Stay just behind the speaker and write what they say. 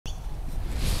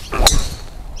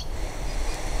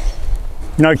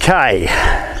Okay,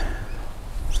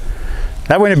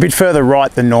 that went a bit further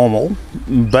right than normal,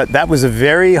 but that was a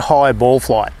very high ball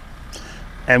flight.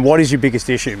 And what is your biggest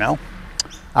issue, Mel?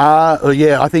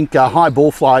 Yeah, I think high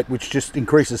ball flight, which just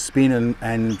increases spin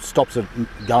and stops it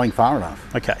going far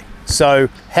enough. Okay, so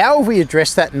how have we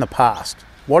addressed that in the past?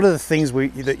 What are the things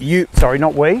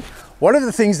what are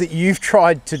the things that you've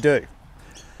tried to do?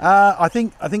 I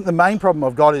think the main problem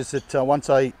I've got is that once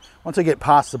I get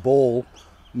past the ball,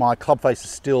 my club face is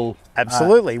still...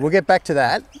 Absolutely, we'll get back to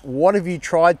that. What have you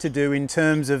tried to do in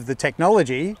terms of the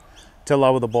technology to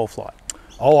lower the ball flight?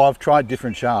 Oh, I've tried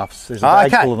different shafts. There's a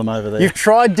bag full of them over there. You've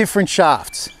tried different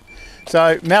shafts.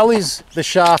 So Mel is the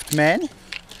shaft man.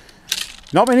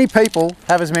 Not many people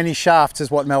have as many shafts as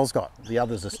what Mel's got. The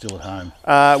others are still at home.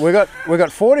 We've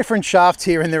got 4 different shafts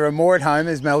here, and there are more at home,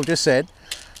 as Mel just said.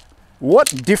 What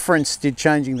difference did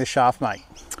changing the shaft make?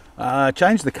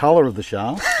 Changed the colour of the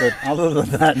shaft, but other than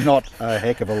that, not a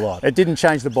heck of a lot. It didn't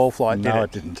change the ball flight, did it? No,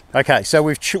 it didn't. Okay, so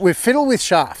we've fiddled with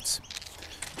shafts.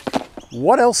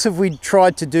 What else have we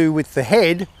tried to do with the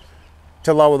head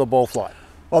to lower the ball flight?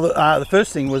 Well, the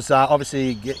first thing was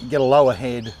obviously get a lower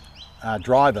head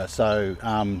driver. So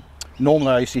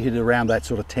normally I used to hit it around that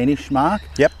sort of 10-ish mark.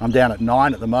 Yep. I'm down at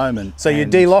 9 at the moment. So you're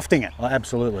de-lofting it? Oh,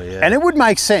 absolutely, yeah. And it would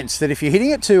make sense that if you're hitting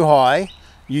it too high,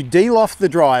 you de-loft the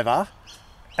driver,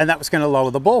 and that was going to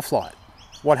lower the ball flight.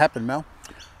 What happened, Mel?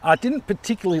 It didn't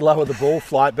particularly lower the ball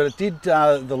flight, but it did.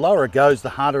 The lower it goes, the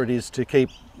harder it is to keep,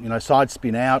 side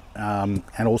spin out,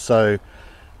 and also,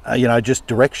 just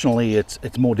directionally,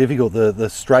 it's more difficult. The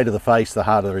straighter the face, the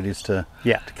harder it is to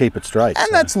keep it straight. And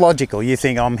that's logical. You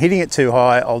think, I'm hitting it too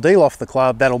high, I'll de-loft the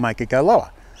club, that'll make it go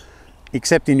lower.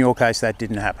 Except in your case, that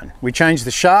didn't happen. We changed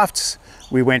the shafts.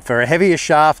 We went for a heavier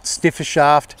shaft, stiffer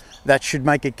shaft. That should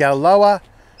make it go lower.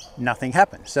 Nothing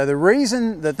happened. So the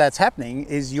reason that that's happening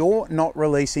is you're not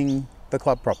releasing the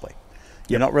club properly.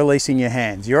 You're not releasing your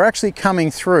hands. You're actually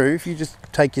coming through. If you just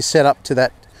take your setup to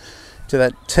that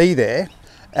tee there,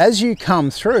 as you come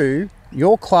through,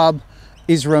 your club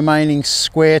is remaining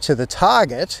square to the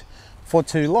target for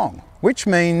too long, which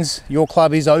means your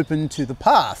club is open to the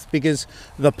path, because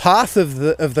the path of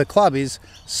the club is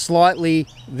slightly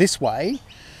this way.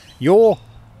 You're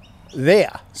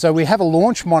there. So we have a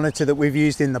launch monitor that we've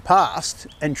used in the past,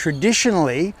 and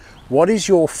traditionally, what is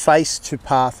your face to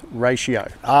path ratio?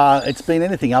 It's been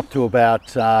anything up to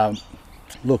about,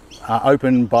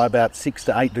 open by about 6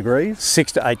 to 8 degrees.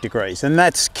 6 to 8 degrees, and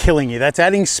that's killing you. That's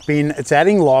adding spin, it's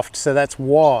adding loft, so that's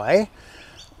why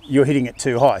you're hitting it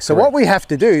too high. So what we have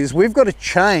to do is we've got to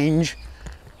change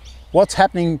what's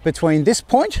happening between this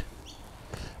point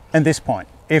and this point.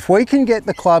 If we can get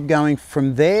the club going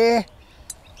from there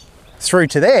through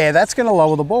to there, that's going to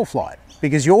lower the ball flight,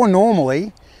 because you're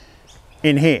normally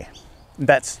in here.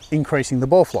 That's increasing the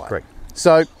ball flight. Correct.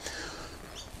 So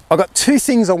I've got 2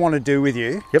 things I want to do with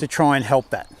you to try and help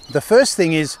that. The first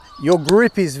thing is your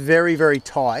grip is very, very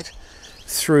tight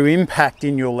through impact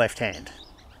in your left hand.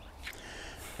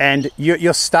 And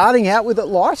you're starting out with it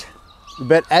light,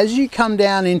 but as you come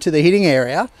down into the hitting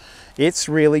area, it's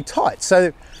really tight.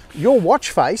 So your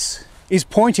watch face is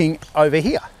pointing over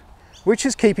here, which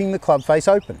is keeping the club face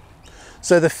open.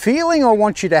 So the feeling I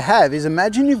want you to have is,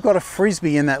 imagine you've got a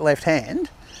frisbee in that left hand.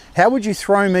 How would you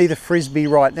throw me the frisbee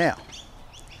right now?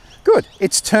 Good,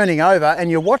 it's turning over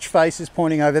and your watch face is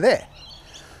pointing over there.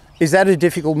 Is that a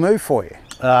difficult move for you?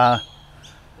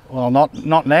 Well,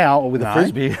 not now with a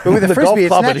frisbee. But with a frisbee,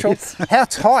 it's natural. How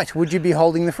tight would you be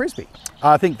holding the frisbee?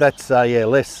 I think that's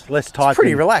less tight. It's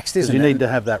pretty relaxed, isn't it? You need to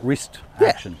have that wrist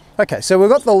action. Okay, so we've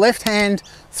got the left hand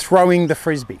throwing the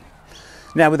frisbee.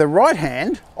 Now with the right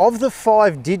hand, of the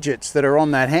 5 digits that are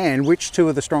on that hand, which 2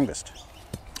 are the strongest?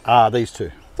 These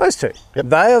 2. Those 2. Yep.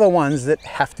 They are the ones that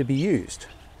have to be used.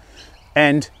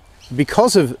 And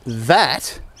because of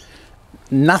that,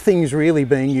 nothing's really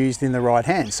being used in the right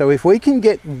hand. So if we can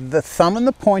get the thumb and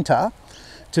the pointer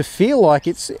to feel like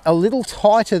it's a little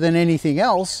tighter than anything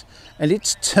else, and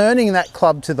it's turning that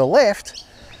club to the left,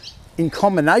 in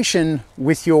combination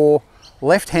with your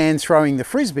left hand throwing the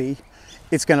frisbee,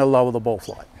 it's going to lower the ball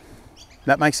flight.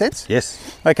 That makes sense?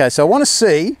 Yes. Okay, so I want to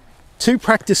see 2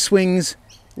 practice swings,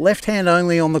 left hand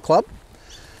only on the club,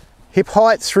 hip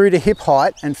height through to hip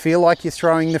height, and feel like you're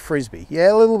throwing the frisbee.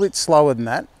 Yeah, a little bit slower than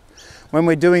that. When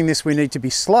we're doing this, we need to be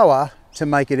slower to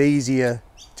make it easier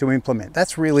to implement.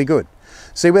 That's really good.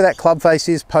 See where that club face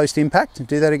is post impact?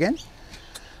 Do that again.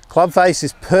 Club face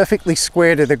is perfectly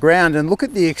square to the ground, and look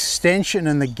at the extension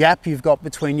and the gap you've got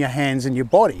between your hands and your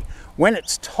body. When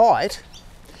it's tight,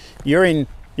 you're in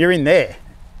there,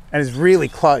 and it's really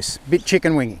close, a bit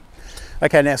chicken wingy.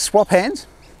 Okay, now swap hands.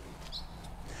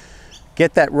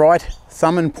 Get that right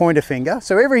thumb and pointer finger.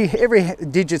 So every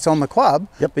digit's on the club,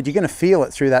 Yep. but you're going to feel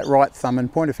it through that right thumb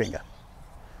and pointer finger.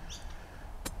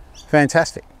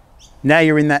 Fantastic. Now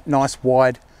you're in that nice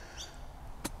wide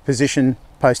position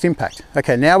post impact.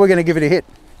 Okay, now we're going to give it a hit.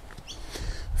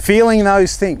 Feeling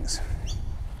those things.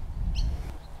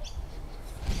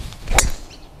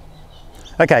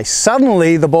 Okay,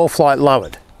 suddenly the ball flight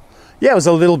lowered. Yeah, it was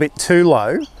a little bit too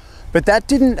low, but that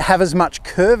didn't have as much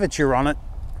curvature on it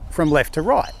from left to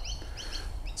right.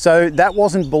 So that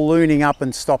wasn't ballooning up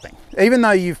and stopping. Even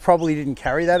though you probably didn't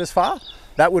carry that as far,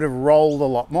 that would have rolled a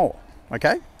lot more,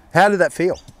 okay? How did that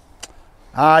feel?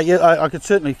 Yeah, I could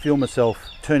certainly feel myself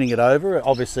turning it over.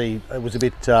 Obviously, it was a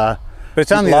bit But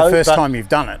it's only low, the first but time you've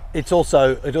done it. It's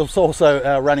also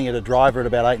running at a driver at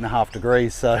about 8.5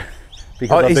 degrees. So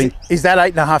because Is that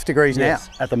 8.5 degrees yes,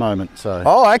 now? at the moment. So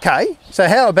Oh, okay. So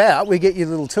how about we get your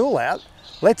little tool out?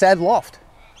 Let's add loft.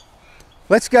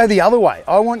 Let's go the other way.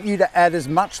 I want you to add as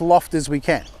much loft as we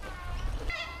can.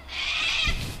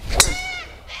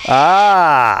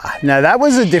 Ah, now that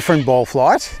was a different ball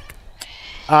flight.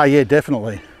 yeah,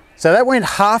 definitely. So that went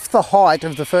half the height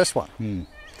of the first one.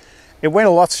 It went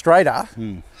a lot straighter,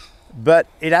 but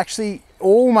it actually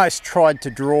almost tried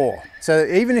to draw. So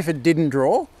even if it didn't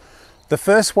draw, the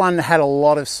first one had a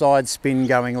lot of side spin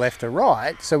going left to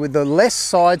right. So with the less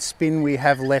side spin we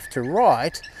have left to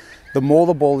right, the more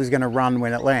the ball is going to run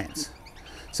when it lands.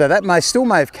 So that may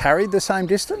have carried the same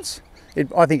distance.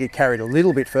 I think it carried a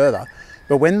little bit further,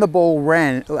 but when the ball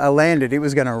landed, it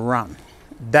was going to run.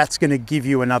 That's going to give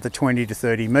you another 20 to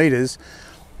 30 meters.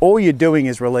 All you're doing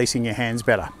is releasing your hands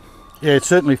better. Yeah, it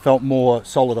certainly felt more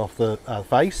solid off the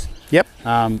face. Yep.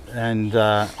 And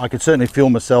I could certainly feel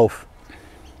myself,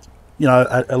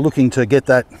 looking to get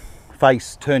that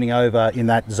face turning over in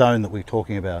that zone that we're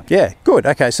talking about. Yeah, good.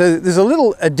 Okay, so there's a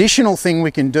little additional thing we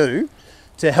can do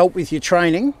to help with your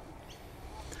training.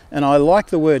 And I like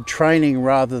the word training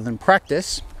rather than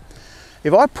practice.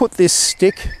 If I put this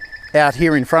stick out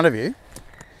here in front of you,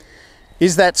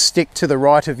 is that stick to the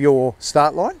right of your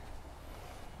start line?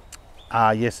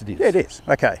 Yes, it is. Yeah, it is.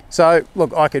 Okay, so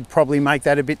look, I could probably make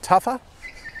that a bit tougher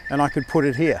and I could put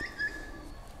it here.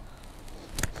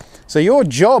 So your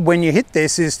job when you hit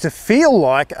this is to feel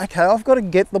like, okay, I've got to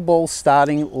get the ball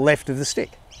starting left of the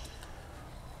stick.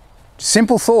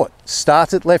 Simple thought,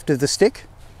 start at left of the stick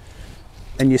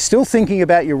and you're still thinking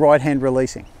about your right hand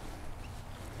releasing.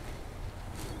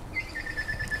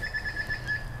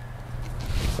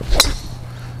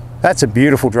 That's a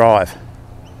beautiful drive.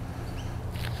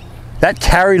 That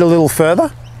carried a little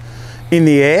further in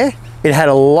the air. It had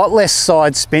a lot less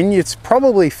side spin. It's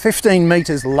probably 15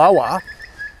 meters lower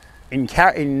in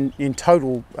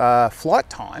total flight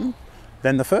time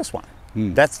than the first one.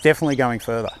 That's definitely going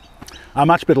further. A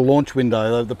much better launch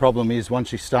window. The problem is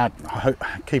once you start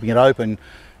keeping it open,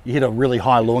 you hit a really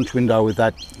high launch window with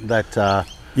that.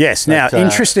 Yes. Now,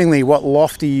 interestingly, what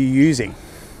loft are you using?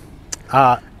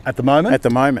 At the moment? At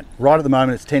the moment. Right at the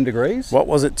moment, it's 10 degrees. What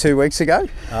was it 2 weeks ago?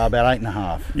 About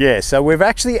 8.5. Yeah, so we've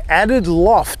actually added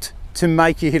loft to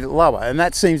make you hit it lower, and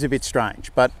that seems a bit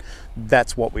strange, but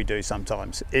that's what we do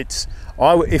sometimes.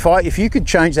 If you could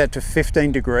change that to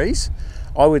 15 degrees,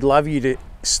 I would love you to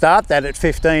start that at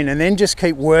 15 and then just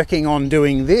keep working on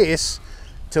doing this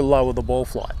to lower the ball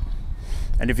flight.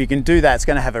 And if you can do that, it's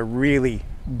going to have a really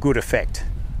good effect.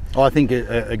 I think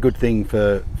a good thing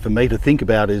for me to think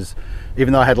about is,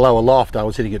 even though I had lower loft, I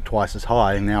was hitting it twice as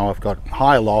high, and now I've got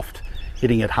higher loft,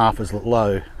 hitting it half as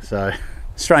low. So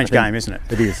strange game, isn't it?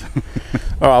 It is.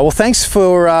 All right. Well, thanks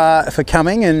for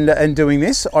coming and doing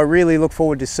this. I really look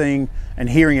forward to seeing and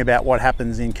hearing about what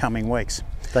happens in coming weeks.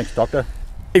 Thanks, Doctor.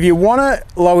 If you want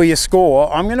to lower your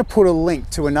score, I'm going to put a link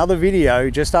to another video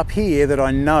just up here that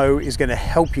I know is going to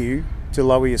help you to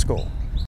lower your score.